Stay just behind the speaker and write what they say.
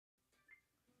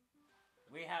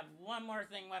We have one more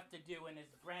thing left to do in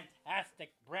this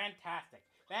fantastic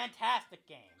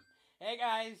game. Hey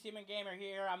guys, Human Gamer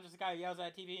here. I'm just a guy who yells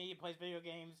at TV, he plays video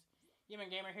games. Human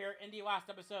Gamer here. In the last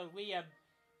episode, we have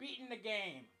beaten the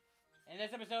game. In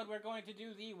this episode, we're going to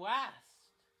do the last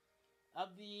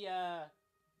of the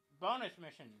bonus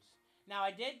missions. Now,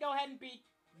 I did go ahead and beat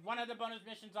one of the bonus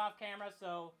missions off camera,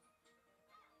 so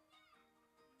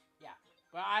yeah.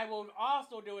 But I will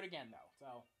also do it again, though.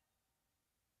 So,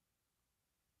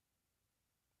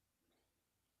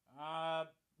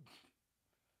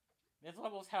 this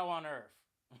level's hell on earth.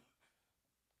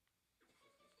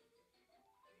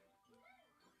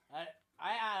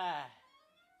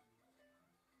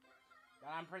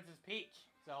 I'm Princess Peach,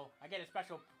 so I get a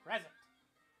special present.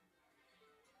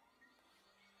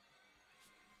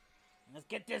 Let's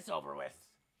get this over with.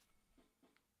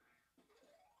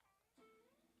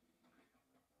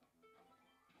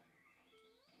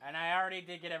 And I already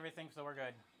did get everything, so we're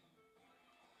good.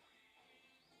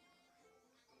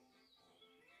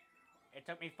 It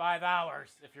took me 5 hours,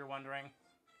 if you're wondering.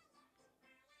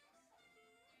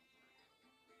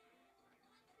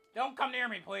 Don't come near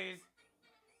me, please.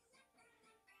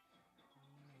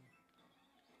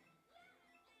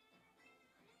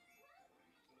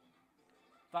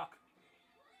 Fuck.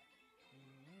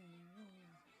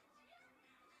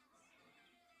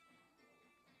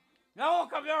 No,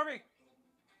 come near me.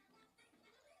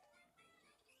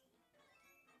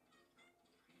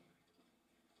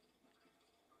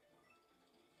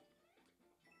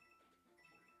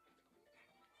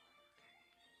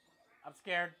 I'm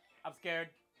scared. I'm scared.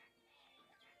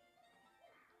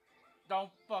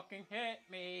 Don't fucking hit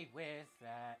me with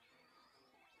that.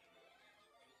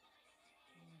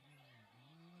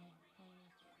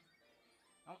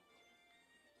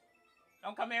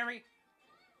 Don't come near me.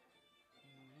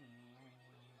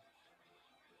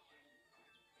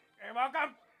 You're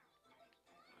welcome.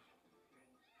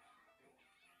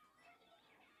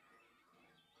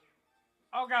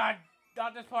 Oh god,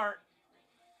 not this part.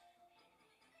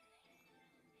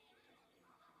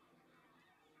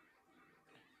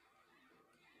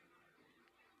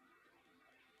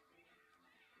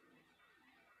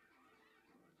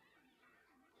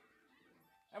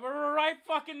 And we're right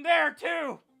fucking there,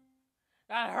 too!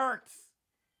 That hurts.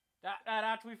 That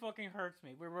actually fucking hurts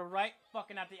me. We were right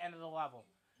fucking at the end of the level.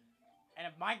 And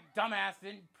if my dumbass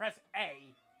didn't press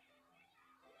A...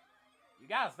 You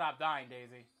gotta stop dying,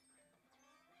 Daisy.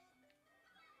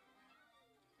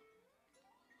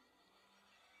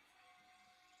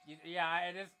 Yeah,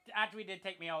 it just actually did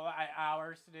take me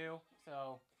hours to do,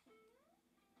 so...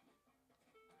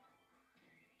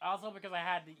 Also because I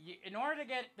had to... In order to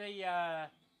get the,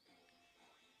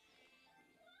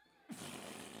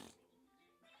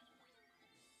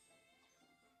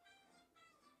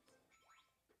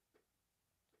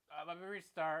 let me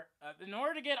restart. In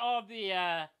order to get all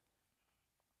the,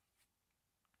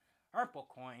 purple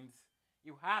coins,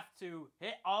 you have to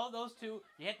hit all of those two.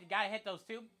 You gotta hit those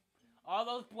two, all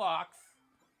those blocks,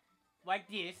 like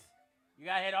this. You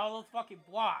gotta hit all those fucking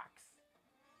blocks.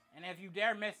 And if you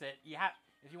dare miss it,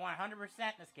 if you want 100% in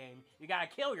this game, you gotta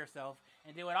kill yourself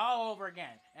and do it all over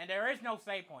again. And there is no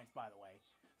save points, by the way.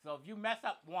 So if you mess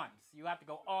up once, you have to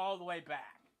go all the way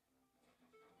back.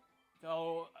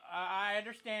 So, I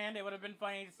understand it would have been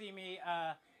funny to see me,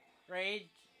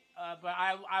 rage, but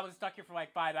I was stuck here for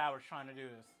like 5 hours trying to do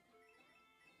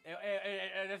this.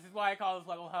 This is why I call this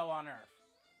level hell on earth.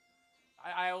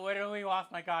 I literally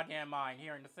lost my goddamn mind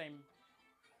hearing the same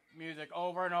music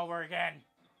over and over again.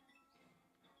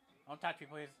 Don't touch me,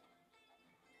 please.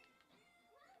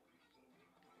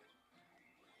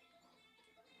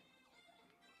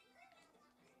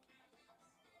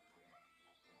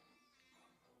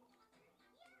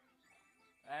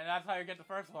 And that's how you get the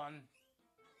first one.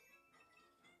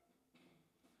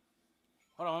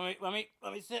 Hold on, let me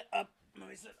sit up. Let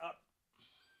me sit up.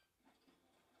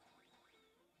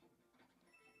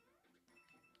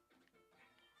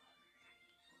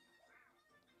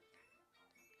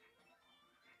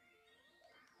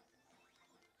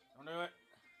 Don't do it.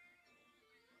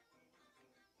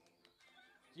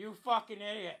 You fucking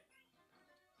idiot.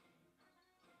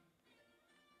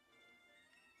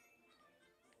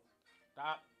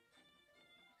 Stop.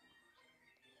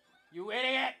 You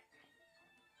idiot!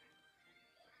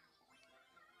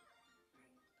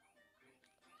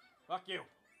 Fuck you.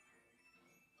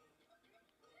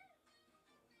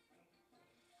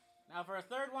 Now for a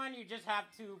third one, you just have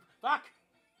to... Fuck!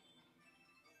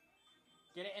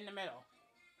 Get it in the middle.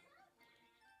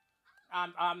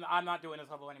 I'm not doing this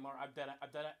level anymore. I've done it.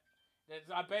 I've done it.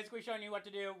 I'm basically showing you what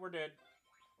to do. We're good.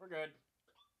 We're good.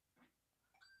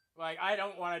 Like, I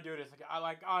don't want to do this.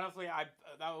 Like, honestly,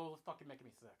 that was fucking making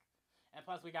me sick. And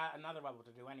plus, we got another level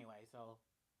to do anyway, so.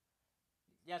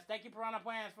 Yes, thank you, Piranha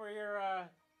Plans, for your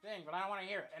thing, but I don't want to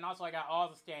hear it. And also, I got all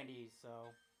the standees, so.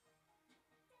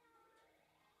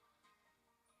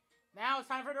 Now it's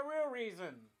time for the real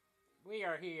reason we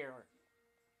are here.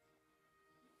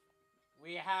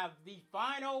 We have the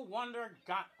Final Wonder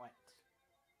Gauntlet.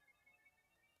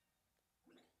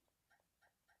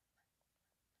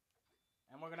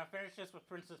 And we're going to finish this with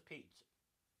Princess Peach.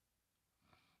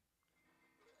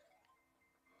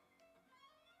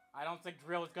 I don't think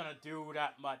Drill is going to do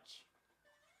that much.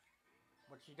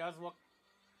 But she does look...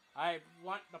 I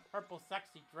want the purple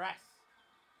sexy dress.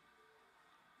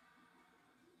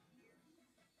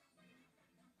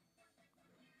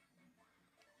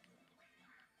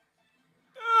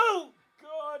 Oh!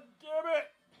 God damn it!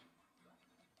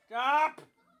 Stop!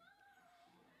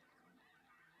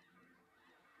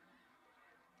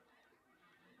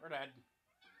 We're dead.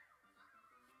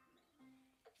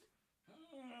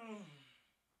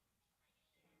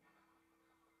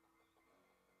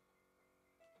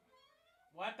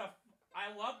 What the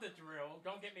I love the drill,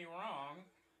 don't get me wrong,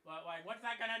 but like, what's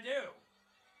that gonna do?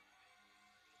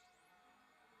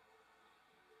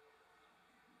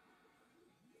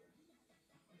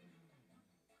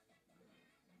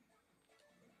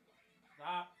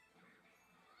 Stop.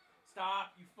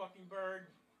 Stop, you fucking bird.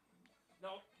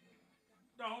 No.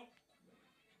 Don't.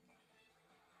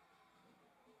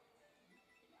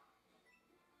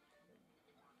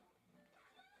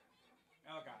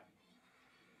 Oh, God.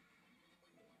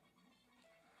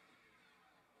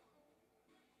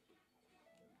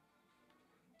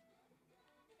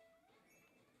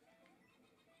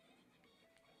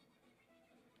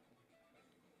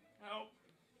 No.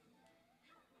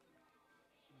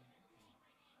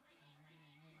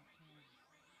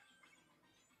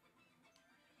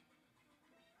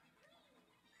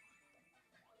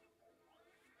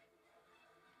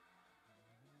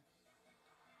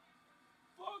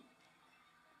 Fuck.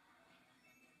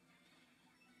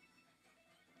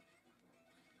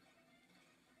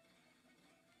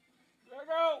 There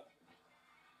go.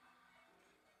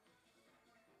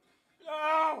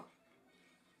 No.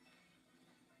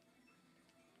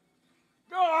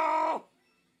 Go.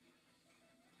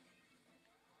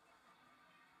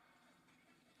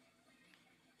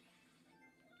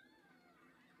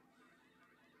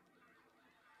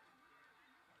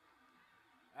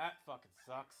 That fucking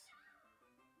sucks.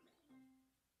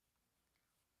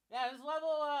 Yeah, this level,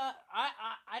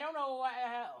 I don't know what the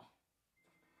hell.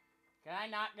 Can I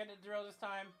not get a drill this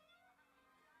time?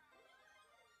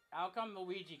 How come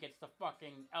Luigi gets the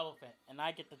fucking elephant and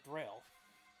I get the drill?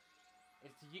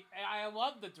 I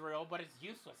love the drill, but it's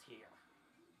useless here.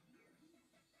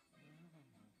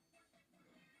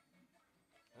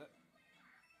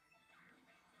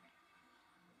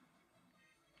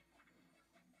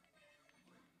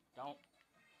 Don't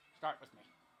start with me.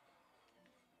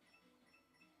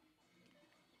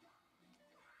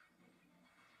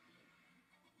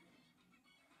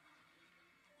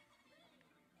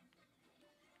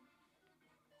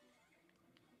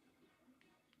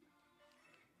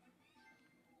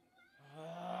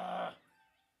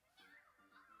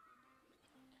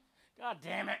 God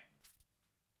damn it.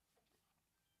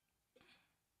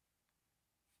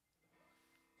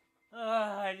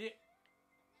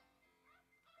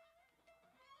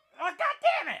 Oh, God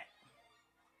damn it!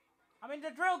 I mean, the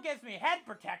drill gives me head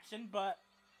protection, but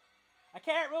I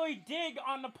can't really dig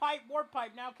on the warp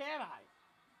pipe now, can I?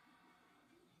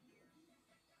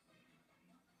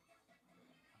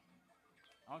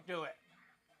 Don't do it.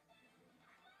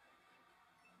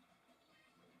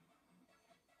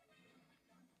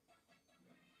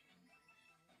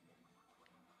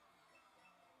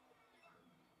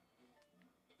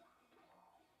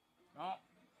 No.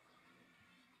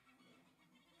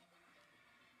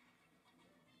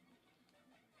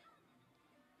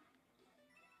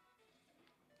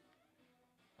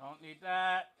 Don't need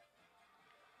that.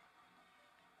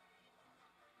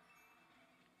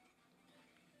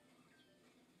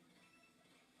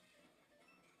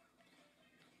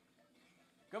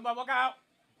 Goomba, look out!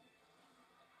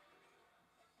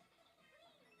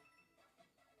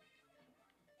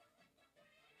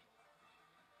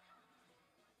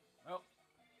 Oh.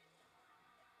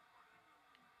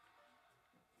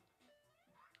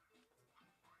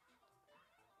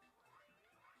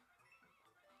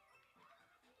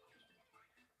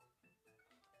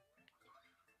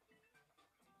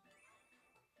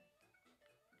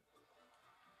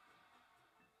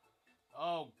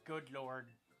 Oh, good lord.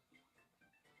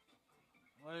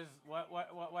 What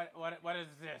is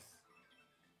this?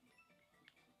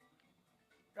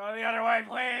 Go the other way,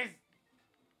 please!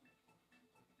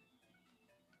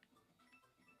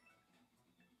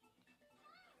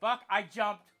 Fuck, I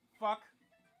jumped. Fuck.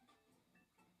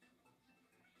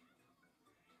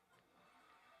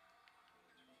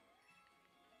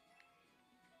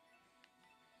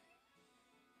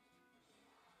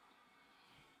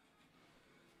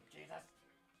 Jesus.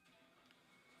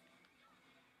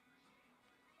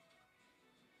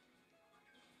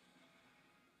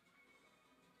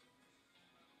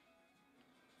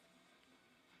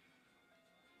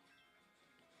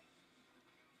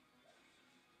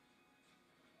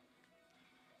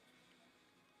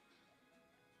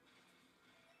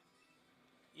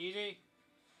 Easy.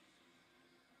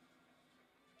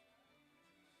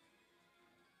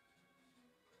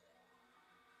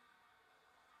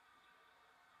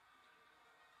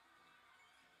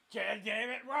 God damn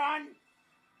it, run!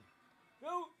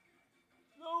 No!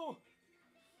 No!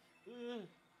 Ugh.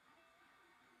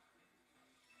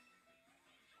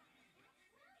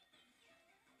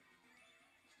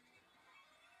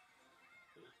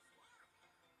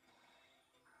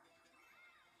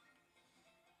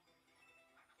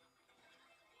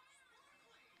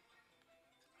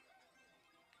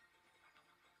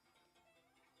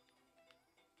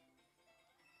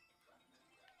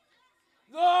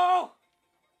 No!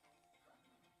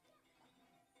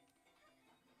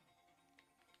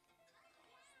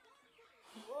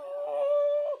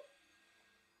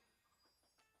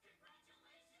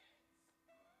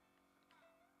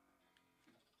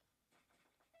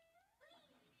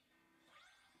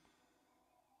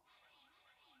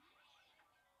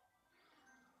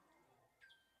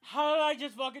 How did I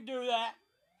just fucking do that?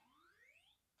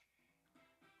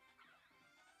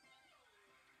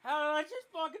 How did I just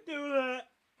fucking do that?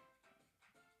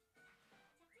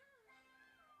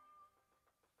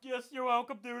 Yes, you're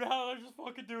welcome, dude. How did I just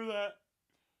fucking do that?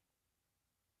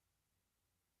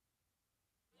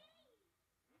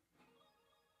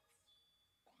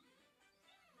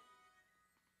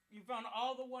 You found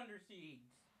all the Wonder Seeds.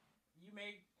 You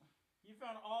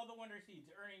found all the Wonder Seeds,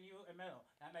 earning you a medal.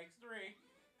 That makes 3.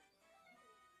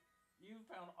 You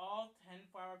found all 10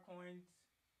 flower coins.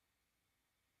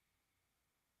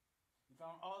 You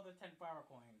found all the 10 flower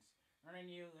coins, earning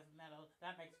you this medal.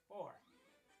 That makes 4.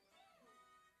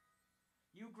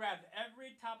 You grabbed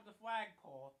every top of the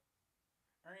flagpole,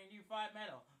 earning you 5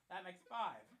 medal. That makes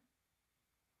 5.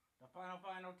 The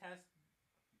final test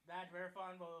badge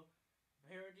verifying will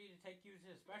prepare you to take you to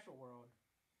the special world.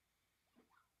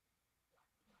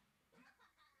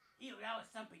 Ew, that was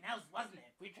something else, wasn't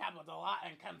it? We traveled a lot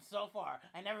and come so far.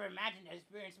 I never imagined the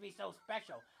experience to be so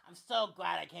special. I'm so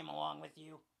glad I came along with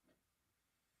you.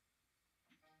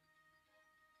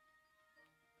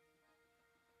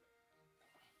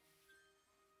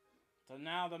 So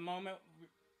now the moment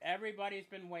everybody's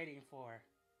been waiting for.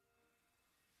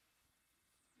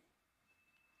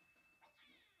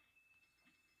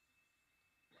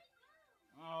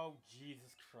 Oh,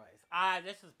 Jesus Christ.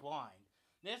 This is blind.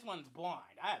 This one's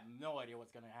blind. I have no idea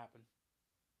what's gonna happen.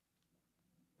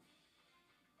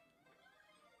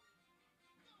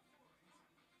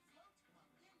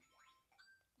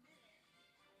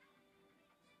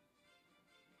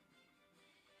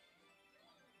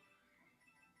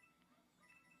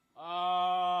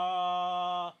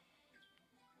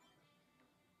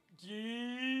 Dude.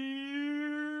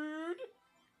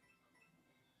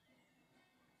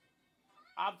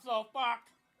 I'm so fucked.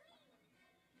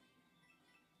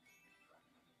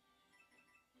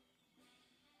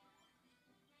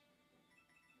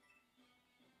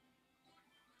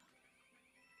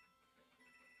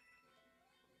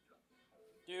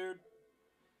 Dude.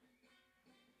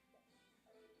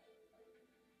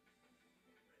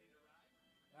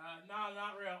 No,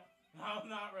 not real. No,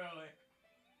 not really.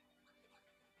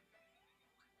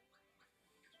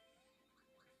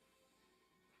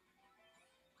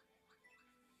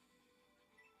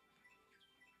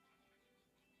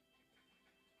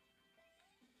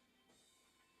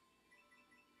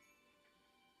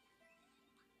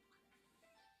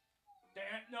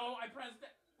 Damn it, no, I pressed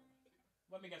it.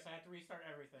 Let me guess, I have to restart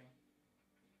everything.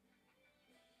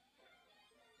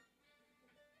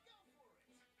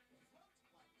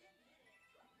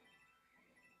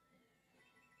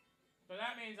 So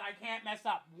that means I can't mess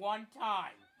up one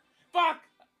time. Fuck!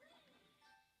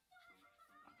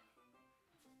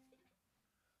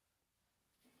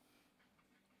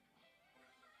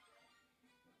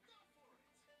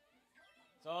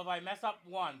 So if I mess up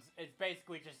once, it's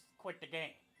basically just quit the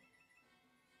game.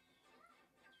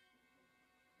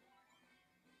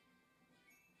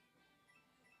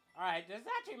 Alright, this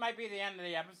actually might be the end of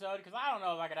the episode, because I don't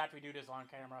know if I could actually do this on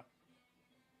camera.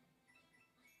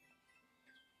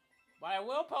 But I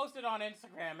will post it on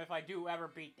Instagram if I do ever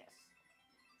beat this.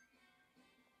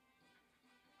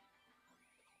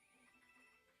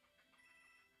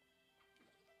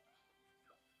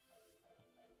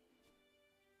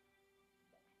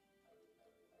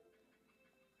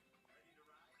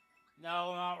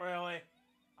 No, not really.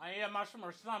 I need a mushroom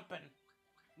or something.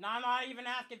 No, I'm not even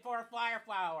asking for a fire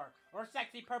flower or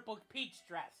sexy purple peach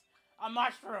dress. A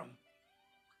mushroom.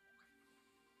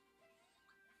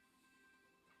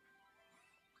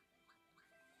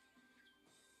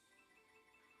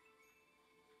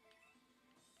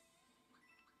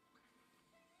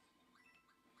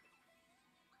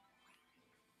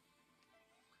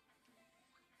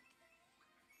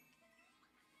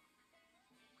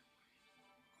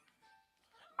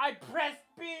 I pressed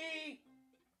B!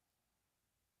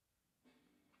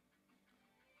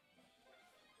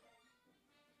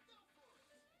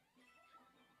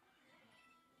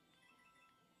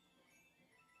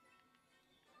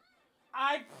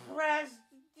 I pressed...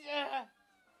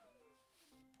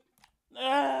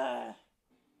 I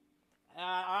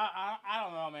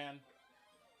don't know, man.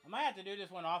 I might have to do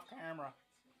this one off camera.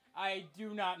 I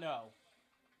do not know.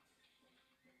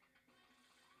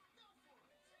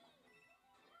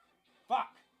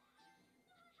 Fuck!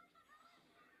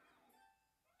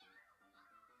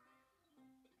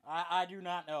 I do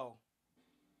not know.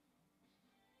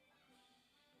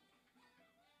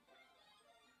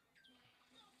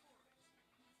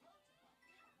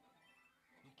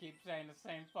 You keep saying the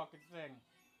same fucking thing.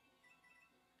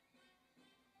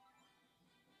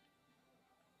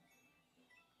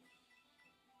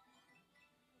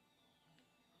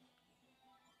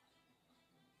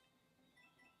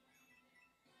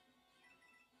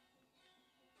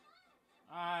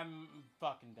 I'm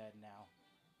fucking dead now.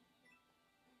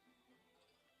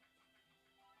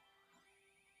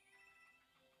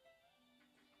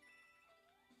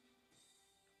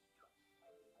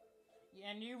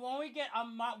 And you only get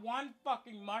one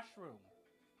fucking mushroom.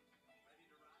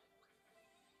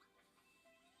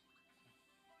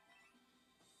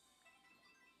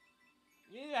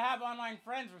 You need to have online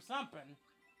friends or something.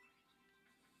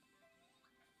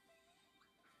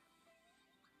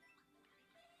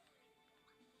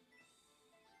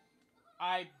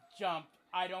 I jumped.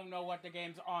 I don't know what the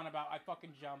game's on about. I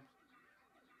fucking jumped.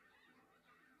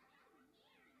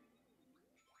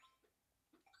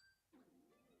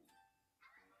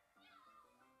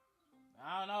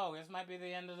 I don't know. This might be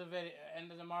the end of the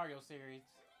end of the Mario series.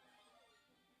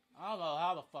 I don't know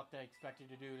how the fuck they expect you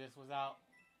to do this without.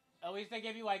 At least they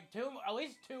give you like at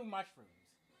least two mushrooms.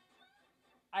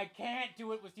 I can't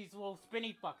do it with these little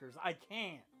spinny fuckers. I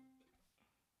can't.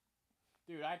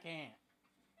 Dude, I can't.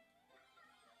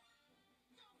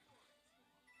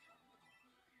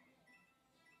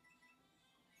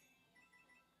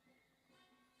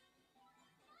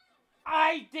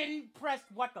 I didn't press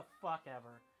what the fuck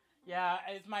ever. Yeah,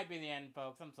 this might be the end,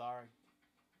 folks. I'm sorry.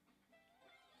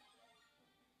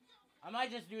 I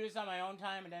might just do this on my own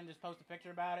time and then just post a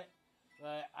picture about it.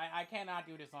 But I cannot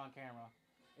do this on camera.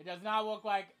 It does not look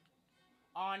like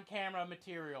on-camera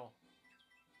material.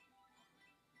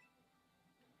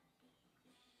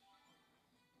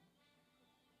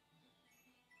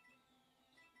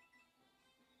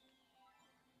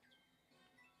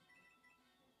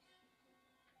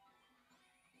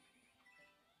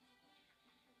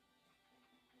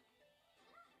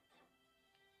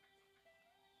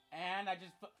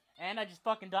 And I just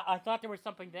fucking died. I thought there was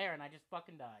something there, and I just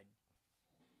fucking died.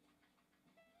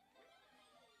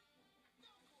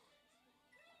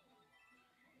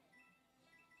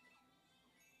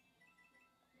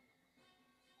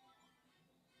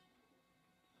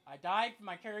 I died.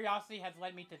 My curiosity has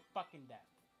led me to fucking death.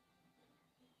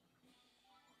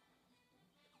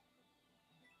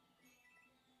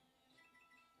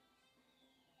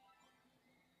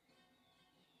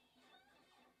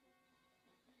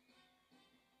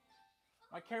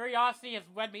 My curiosity has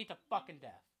led me to fucking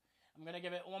death. I'm gonna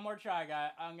give it one more try,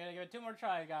 guys. I'm gonna give it two more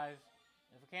tries, guys.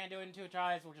 If we can't do it in 2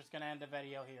 tries, we're just gonna end the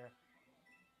video here.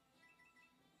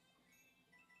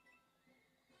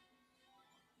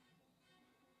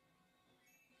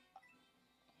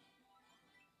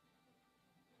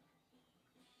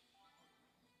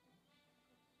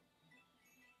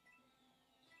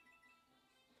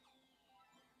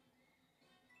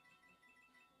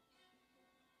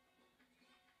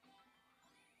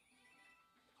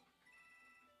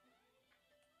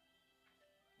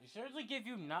 They seriously give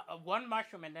you one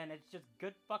mushroom and then it's just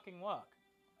good fucking luck.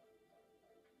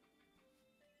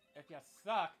 If you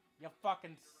suck, you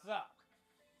fucking suck.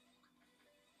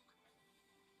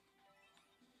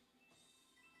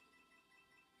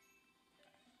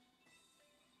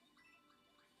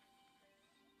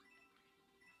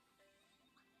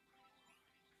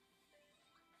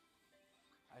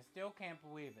 still can't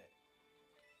believe it.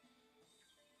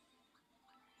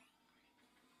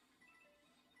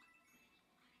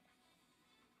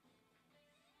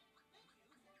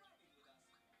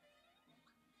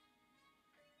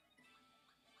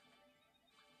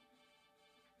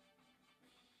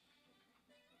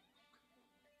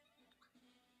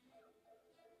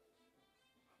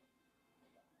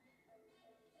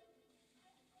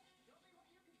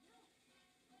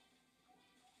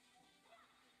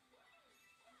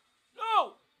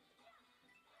 No!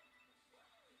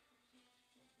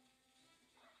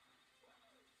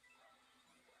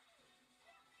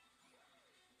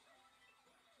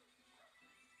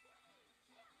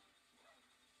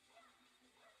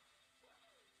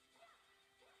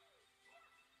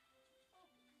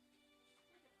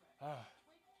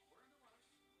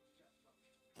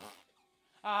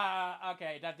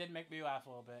 Okay, that did make me laugh a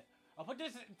little bit. I'll put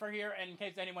this for here in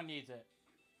case anyone needs it.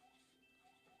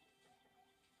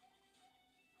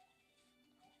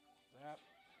 Yep.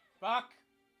 Fuck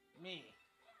me.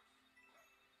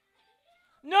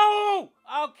 No!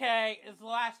 Okay, it's the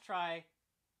last try.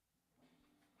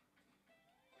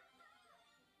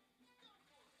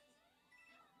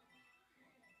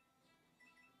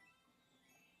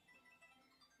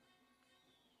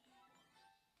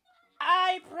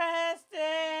 I pressed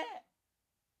it!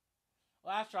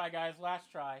 Last try, guys.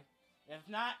 Last try. If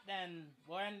not, then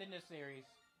we'll end in this series.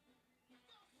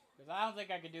 Because I don't think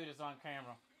I can do this on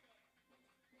camera.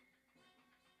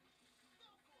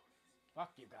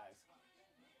 Fuck you guys.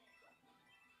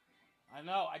 I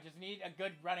know, I just need a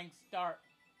good running start.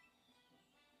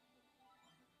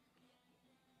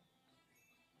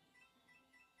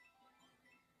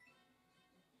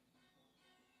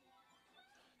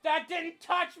 That didn't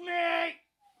touch me!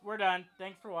 We're done.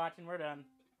 Thanks for watching. We're done.